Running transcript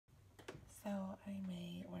So I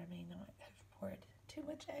may or may not have poured too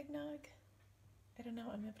much eggnog. I don't know,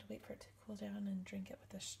 I'm gonna have to wait for it to cool down and drink it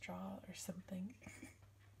with a straw or something.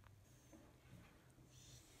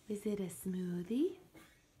 Is it a smoothie?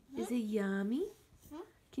 Is it yummy?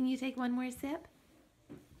 Can you take one more sip?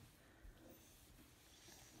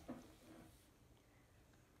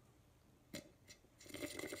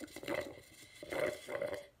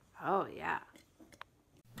 Oh yeah.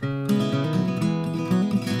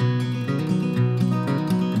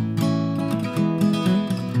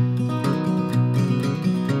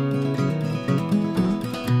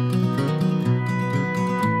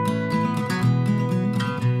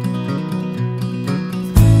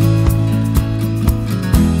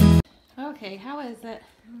 Okay, how is it?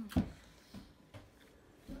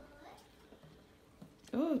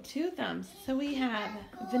 Ooh, 2 thumbs. So we have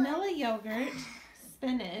vanilla yogurt,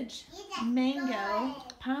 spinach, mango,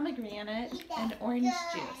 pomegranate, and orange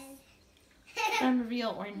juice from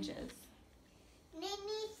real oranges.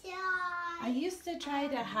 I used to try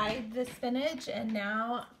to hide the spinach, and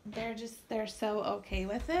now they're so okay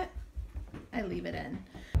with it. I leave it in.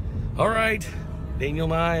 All right,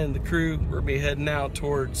 Daniel and I and the crew, we're gonna be heading out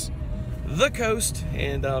towards the coast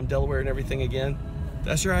and Delaware and everything again.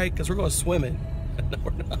 That's right, because we're going swimming. No,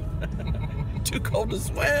 we're not. Too cold to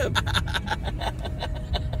swim.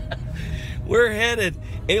 We're headed.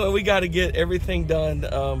 Anyway, we got to get everything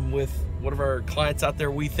done with one of our clients out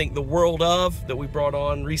there we think the world of, that we brought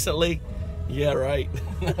on recently. Yeah, right.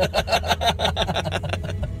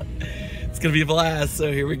 It's going to be a blast,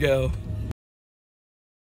 so here we go.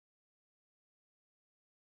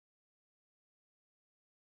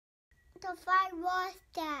 The fire was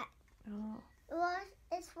that. Oh.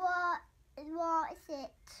 It's what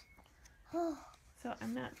it. So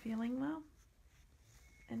I'm not feeling well,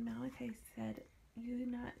 and Malachi said,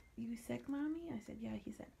 you sick, Mommy? I said, yeah.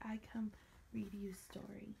 He said, I come read you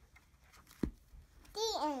story.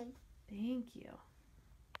 The end. Thank you.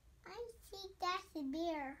 I see that's a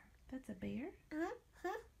bear. That's a bear?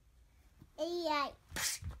 Yeah.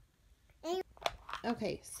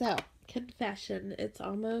 Okay, so confession. It's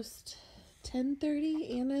almost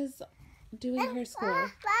 10:30. Anna's doing her school.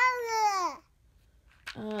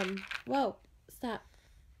 Whoa, stop.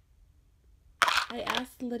 I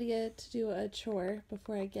asked Lydia to do a chore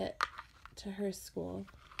before I get to her school.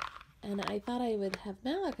 And I thought I would have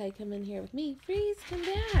Malachi come in here with me. Freeze, come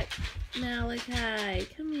back. Malachi,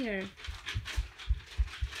 come here.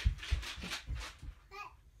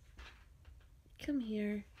 Come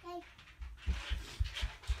here.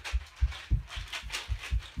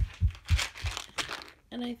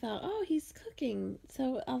 And I thought, oh, he's cooking,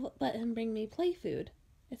 so I'll let him bring me play food.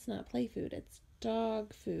 It's not play food, it's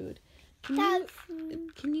dog food. Can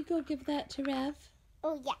you go give that to Rev?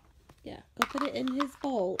 Oh, yeah. Yeah, go put it in his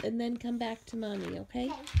bowl and then come back to Mommy,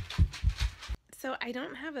 okay? So I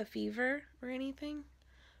don't have a fever or anything,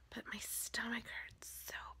 but my stomach hurts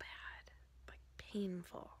so bad, like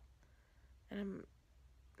painful, and I'm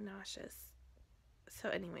nauseous. So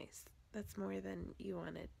anyways, that's more than you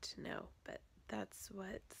wanted to know, but that's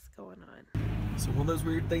what's going on. So one of those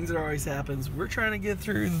weird things that always happens, we're trying to get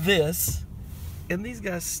through this, and these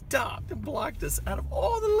guys stopped and blocked us out of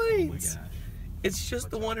all the lanes. Oh my gosh. It's just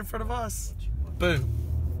the one in front of us. Boom.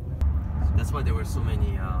 That's why there were so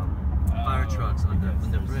many fire trucks on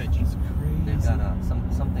the bridge. They've got something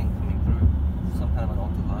coming through, some kind of an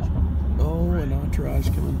entourage coming through. Oh, an entourage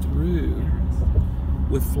coming through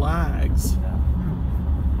with flags. Yeah.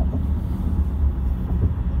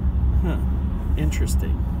 Huh.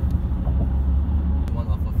 Interesting. One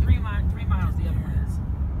off of 3 miles the other one is.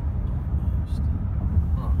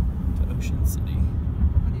 Huh. To Ocean City.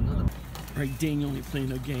 I didn't know that. Right, Daniel ain't playing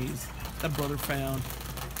no games. That brother found.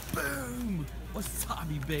 Boom!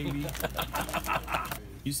 Wasabi, baby.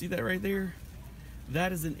 You see that right there?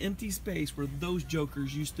 That is an empty space where those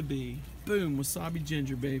jokers used to be. Boom! Wasabi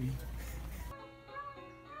ginger, baby.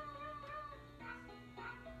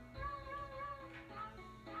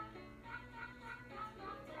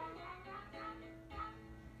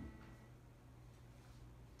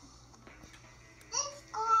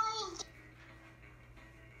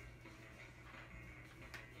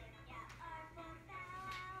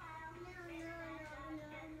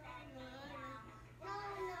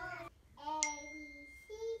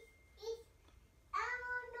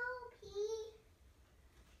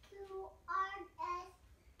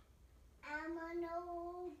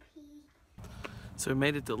 So we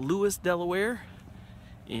made it to Lewis, Delaware,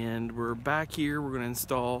 and we're back here. We're going to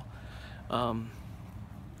install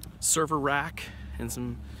server rack and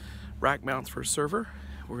some rack mounts for a server.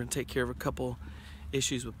 We're going to take care of a couple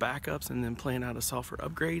issues with backups and then playing out a software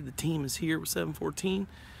upgrade. The team is here with 714.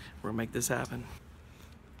 We're gonna make this happen.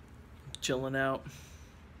 Chilling out,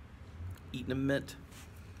 eating a mint.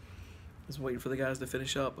 Just waiting for the guys to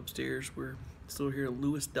finish up upstairs. We're still here in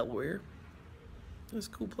Lewis, Delaware. It's a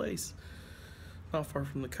cool place, not far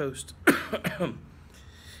from the coast. And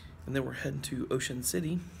then we're heading to Ocean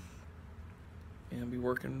City and be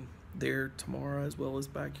working there tomorrow as well as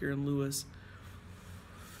back here in Lewis.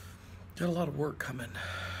 Got a lot of work coming,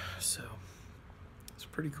 so it's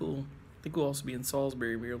pretty cool. I think we'll also be in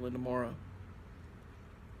Salisbury, Maryland tomorrow.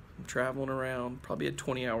 I'm traveling around, probably a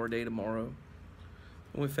 20-hour day tomorrow.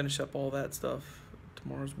 When we finish up all that stuff,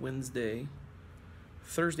 tomorrow's Wednesday.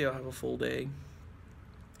 Thursday I'll have a full day.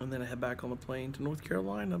 And then I head back on the plane to North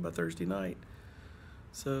Carolina by Thursday night.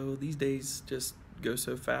 So these days just go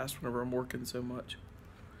so fast whenever I'm working so much.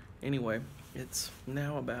 Anyway, it's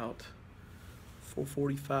now about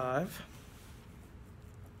 4:45.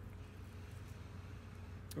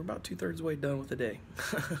 We're about 2/3 way done with the day.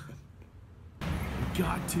 We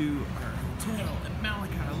got to our hotel at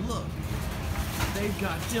Malachi. Look, they've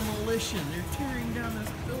got demolition. They're tearing down this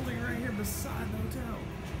building right here beside the hotel.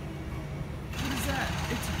 What is that?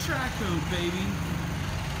 It's a track code, baby.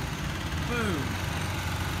 Boom.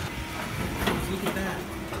 Look at that.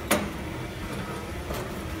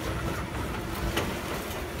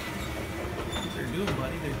 What they're doing,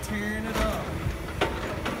 buddy? They're tearing it up.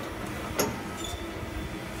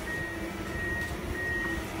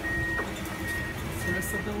 The rest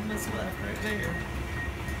of the building is left right there.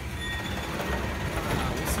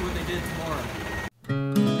 We'll see what they did tomorrow.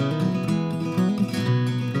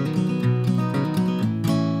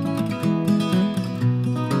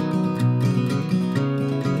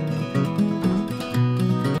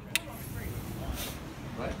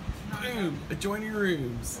 Adjoining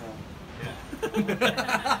rooms. Oh,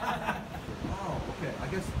 okay. I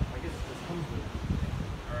guess this comes with it.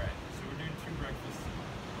 Alright, so we're doing 2 breakfasts.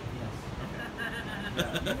 Yes.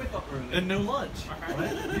 Okay. You wake up early. And no lunch.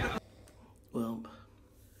 Right? Well,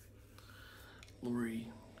 Lori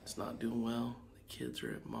is not doing well. The kids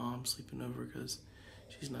are at mom sleeping over because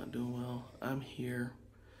she's not doing well. I'm here.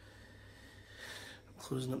 I'm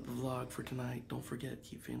closing up the vlog for tonight. Don't forget,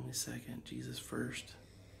 keep family second, Jesus first.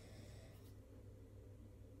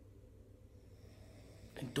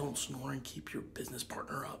 And don't snore and keep your business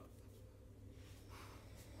partner up.